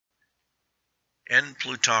End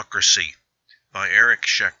Plutocracy by Eric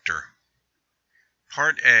Schechter.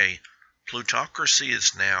 Part A. Plutocracy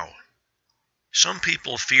is now. Some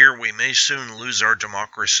people fear we may soon lose our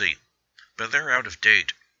democracy, but they're out of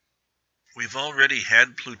date. We've already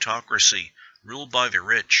had plutocracy, ruled by the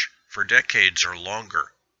rich, for decades or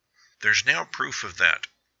longer. There's now proof of that.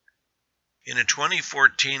 In a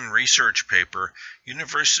 2014 research paper,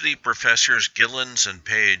 university professors Gillens and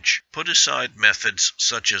Page put aside methods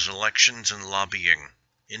such as elections and lobbying.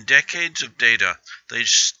 In decades of data, they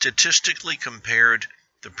statistically compared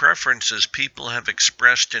the preferences people have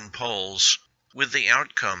expressed in polls with the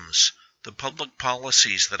outcomes, the public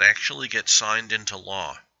policies that actually get signed into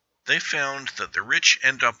law. They found that the rich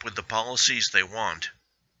end up with the policies they want,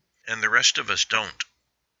 and the rest of us don't.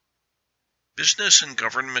 Business and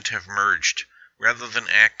government have merged, rather than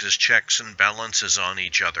act as checks and balances on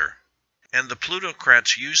each other, and the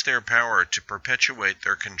plutocrats use their power to perpetuate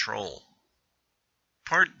their control.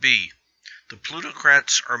 Part B. The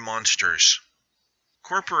plutocrats are monsters.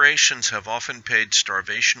 Corporations have often paid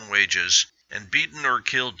starvation wages and beaten or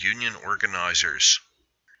killed union organizers.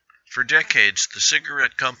 For decades, the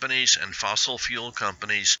cigarette companies and fossil fuel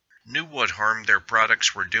companies knew what harm their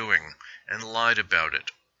products were doing and lied about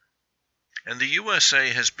it. And the USA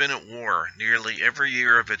has been at war nearly every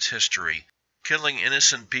year of its history, killing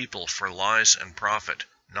innocent people for lies and profit,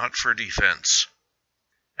 not for defense.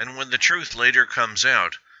 And when the truth later comes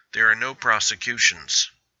out, there are no prosecutions.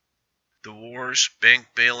 The wars, bank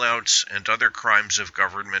bailouts, and other crimes of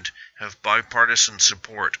government have bipartisan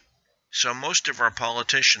support, so most of our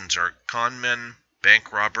politicians are con men,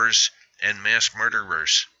 bank robbers, and mass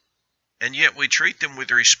murderers. And yet we treat them with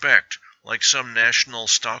respect, like some national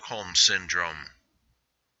Stockholm syndrome.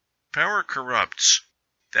 Power corrupts.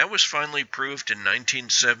 That was finally proved in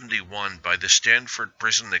 1971 by the Stanford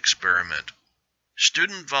prison experiment.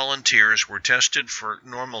 Student volunteers were tested for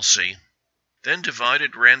normalcy, then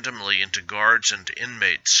divided randomly into guards and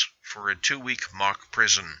inmates for a 2-week mock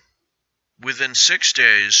prison. Within 6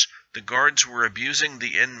 days, the guards were abusing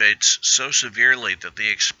the inmates so severely that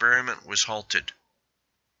the experiment was halted.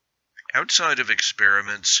 Outside of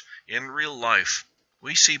experiments, in real life,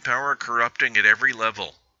 we see power corrupting at every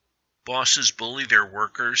level. Bosses bully their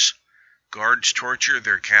workers, guards torture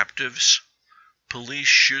their captives, police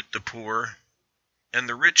shoot the poor, and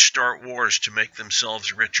the rich start wars to make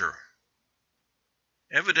themselves richer.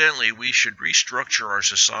 Evidently, we should restructure our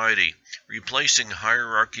society, replacing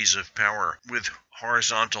hierarchies of power with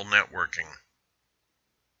horizontal networking.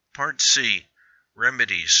 Part C.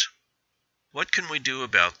 Remedies. What can we do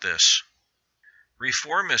about this?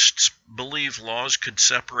 Reformists believe laws could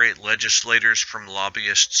separate legislators from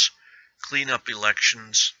lobbyists, clean up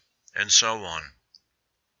elections, and so on.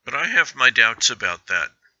 But I have my doubts about that.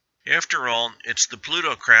 After all, it's the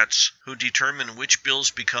plutocrats who determine which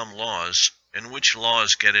bills become laws and which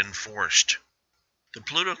laws get enforced. The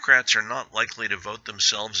plutocrats are not likely to vote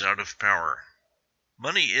themselves out of power.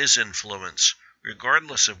 Money is influence,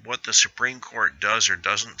 regardless of what the Supreme Court does or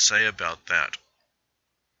doesn't say about that.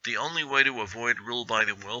 The only way to avoid rule by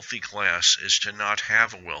the wealthy class is to not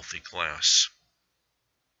have a wealthy class.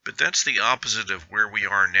 But that's the opposite of where we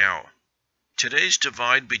are now. Today's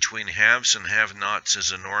divide between haves and have-nots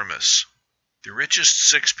is enormous. The richest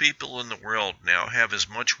 6 people in the world now have as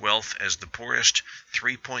much wealth as the poorest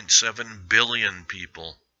 3.7 billion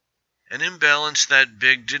people. An imbalance that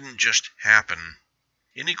big didn't just happen.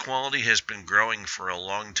 Inequality has been growing for a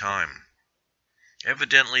long time.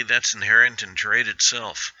 Evidently, that's inherent in trade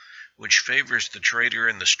itself, which favors the trader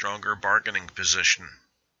in the stronger bargaining position.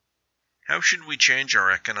 How should we change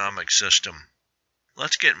our economic system?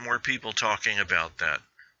 Let's get more people talking about that.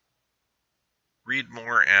 Read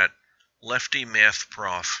more at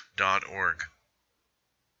leftymathprof.org.